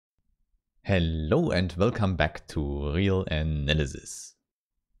Hello and welcome back to Real Analysis.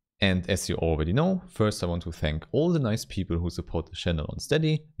 And as you already know, first I want to thank all the nice people who support the channel on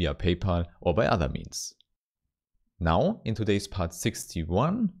Steady, via PayPal or by other means. Now, in today's part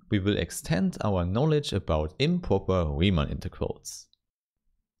 61, we will extend our knowledge about improper Riemann integrals.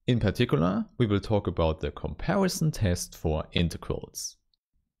 In particular, we will talk about the comparison test for integrals.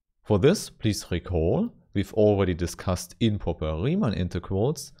 For this, please recall, we've already discussed improper Riemann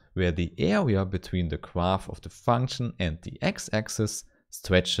integrals, where the area between the graph of the function and the x-axis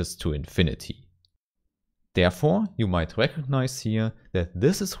stretches to infinity. Therefore, you might recognize here that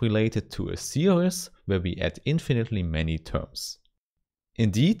this is related to a series where we add infinitely many terms.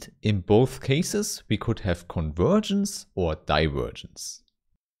 Indeed, in both cases, we could have convergence or divergence.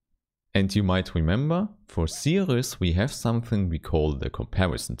 And you might remember, for series we have something we call the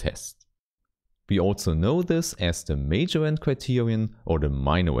comparison test. We also know this as the major end criterion or the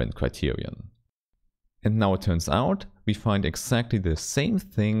minor end criterion. And now it turns out we find exactly the same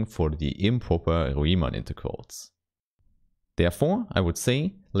thing for the improper Riemann integrals. Therefore, I would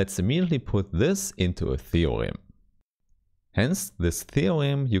say, let's immediately put this into a theorem. Hence, this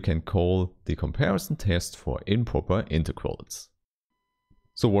theorem you can call the comparison test for improper integrals.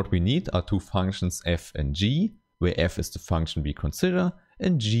 So what we need are two functions f and g, where f is the function we consider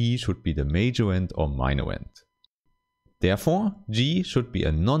and g should be the major end or minor end. Therefore, g should be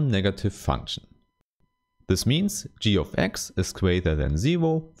a non-negative function. This means g of x is greater than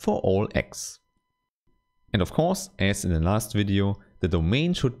 0 for all x. And of course, as in the last video, the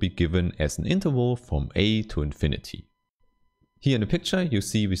domain should be given as an interval from a to infinity. Here in the picture you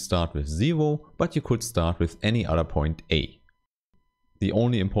see we start with 0, but you could start with any other point a. The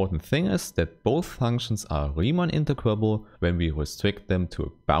only important thing is that both functions are Riemann integrable when we restrict them to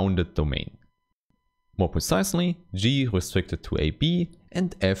a bounded domain. More precisely, g restricted to ab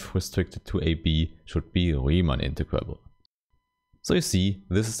and f restricted to ab should be Riemann integrable. So you see,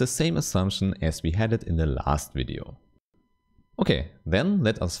 this is the same assumption as we had it in the last video. Okay, then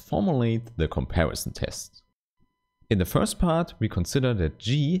let us formulate the comparison test. In the first part, we consider that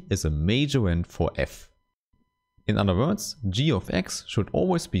g is a major end for f. In other words, g of x should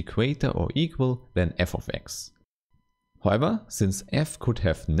always be greater or equal than f of x. However, since f could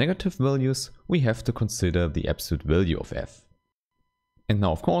have negative values, we have to consider the absolute value of f. And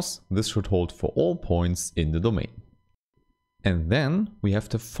now of course, this should hold for all points in the domain. And then we have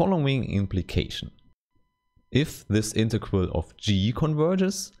the following implication. If this integral of g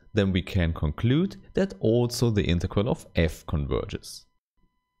converges, then we can conclude that also the integral of f converges.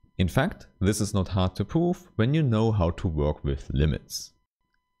 In fact, this is not hard to prove when you know how to work with limits.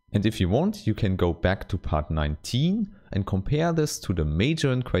 And if you want, you can go back to part 19 and compare this to the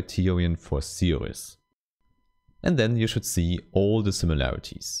major end criterion for series. And then you should see all the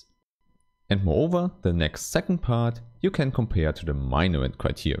similarities. And moreover, the next second part you can compare to the minor end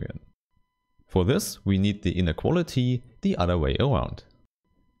criterion. For this, we need the inequality the other way around.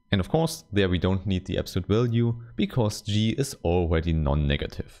 And of course, there we don't need the absolute value because g is already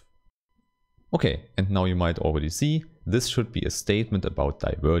non-negative. Okay, and now you might already see this should be a statement about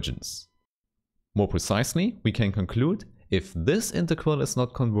divergence. More precisely, we can conclude if this integral is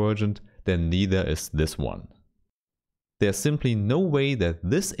not convergent, then neither is this one. There's simply no way that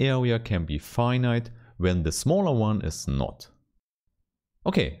this area can be finite when the smaller one is not.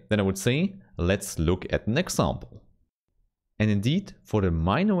 Okay, then I would say, let's look at an example. And indeed, for the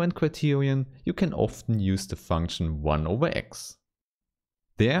minor end criterion, you can often use the function 1 over x.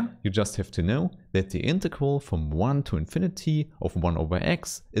 There, you just have to know that the integral from 1 to infinity of 1 over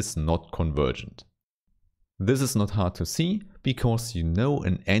x is not convergent. This is not hard to see because you know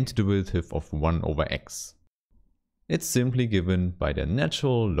an antiderivative of 1 over x. It's simply given by the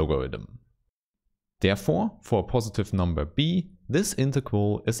natural logarithm. Therefore, for a positive number b, this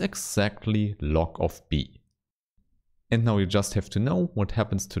integral is exactly log of b. And now you just have to know what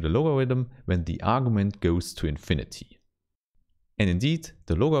happens to the logarithm when the argument goes to infinity. And indeed,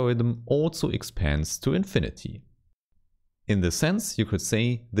 the logarithm also expands to infinity. In this sense, you could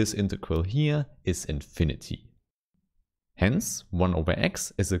say this integral here is infinity. Hence, 1 over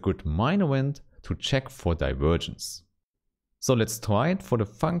x is a good minor end to check for divergence. So let's try it for the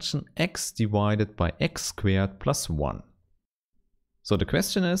function x divided by x squared plus 1. So the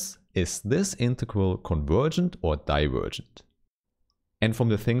question is this integral convergent or divergent? And from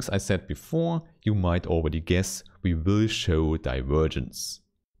the things I said before, you might already guess we will show divergence.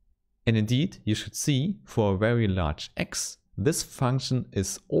 And indeed, you should see for a very large x, this function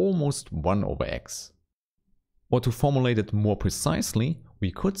is almost 1 over x. Or to formulate it more precisely, we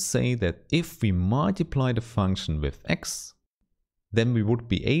could say that if we multiply the function with x, then we would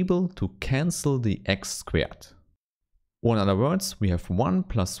be able to cancel the x squared. Or in other words, we have 1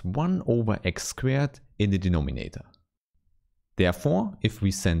 plus 1 over x squared in the denominator. Therefore, if we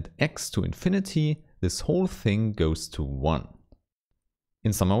send x to infinity, this whole thing goes to 1.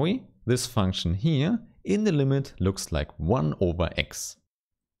 In summary, this function here in the limit looks like 1 over x.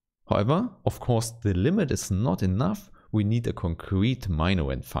 However, of course, the limit is not enough, we need a concrete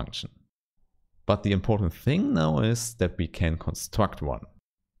minor end function. But the important thing now is that we can construct one.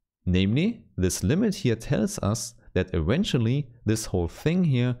 Namely, this limit here tells us that eventually this whole thing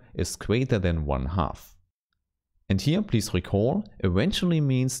here is greater than 1/2. And here please recall, eventually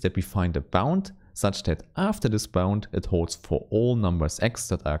means that we find a bound such that after this bound it holds for all numbers x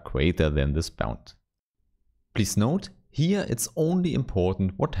that are greater than this bound. Please note, here it's only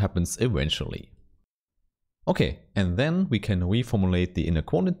important what happens eventually. Okay, and then we can reformulate the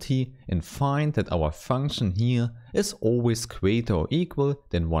inequality and find that our function here is always greater or equal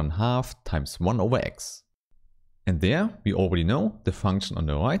than 1/2 times 1 over x. And there we already know the function on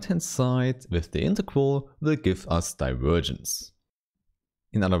the right hand side with the integral will give us divergence.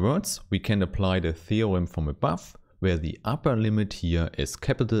 In other words, we can apply the theorem from above where the upper limit here is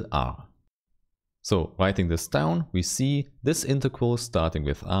capital R. So writing this down, we see this integral starting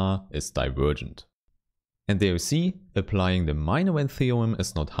with R is divergent. And there you see, applying the minor end theorem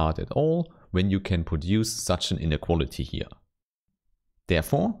is not hard at all when you can produce such an inequality here.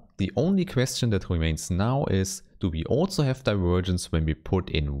 Therefore, the only question that remains now is, do we also have divergence when we put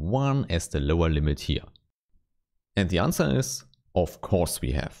in 1 as the lower limit here? And the answer is, of course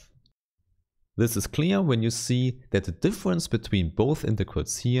we have. This is clear when you see that the difference between both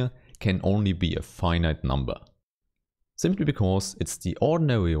integrals here can only be a finite number. Simply because it's the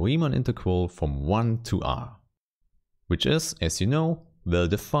ordinary Riemann integral from 1 to R, which is, as you know, well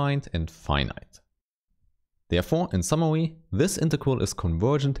defined and finite. Therefore, in summary, this integral is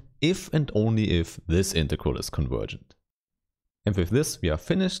convergent if and only if this integral is convergent. And with this we are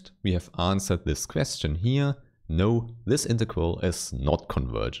finished, we have answered this question here. No, this integral is not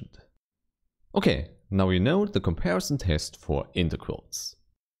convergent. Okay, now we know the comparison test for integrals.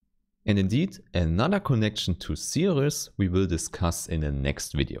 And indeed, another connection to series we will discuss in the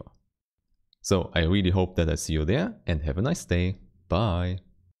next video. So I really hope that I see you there and have a nice day. Bye.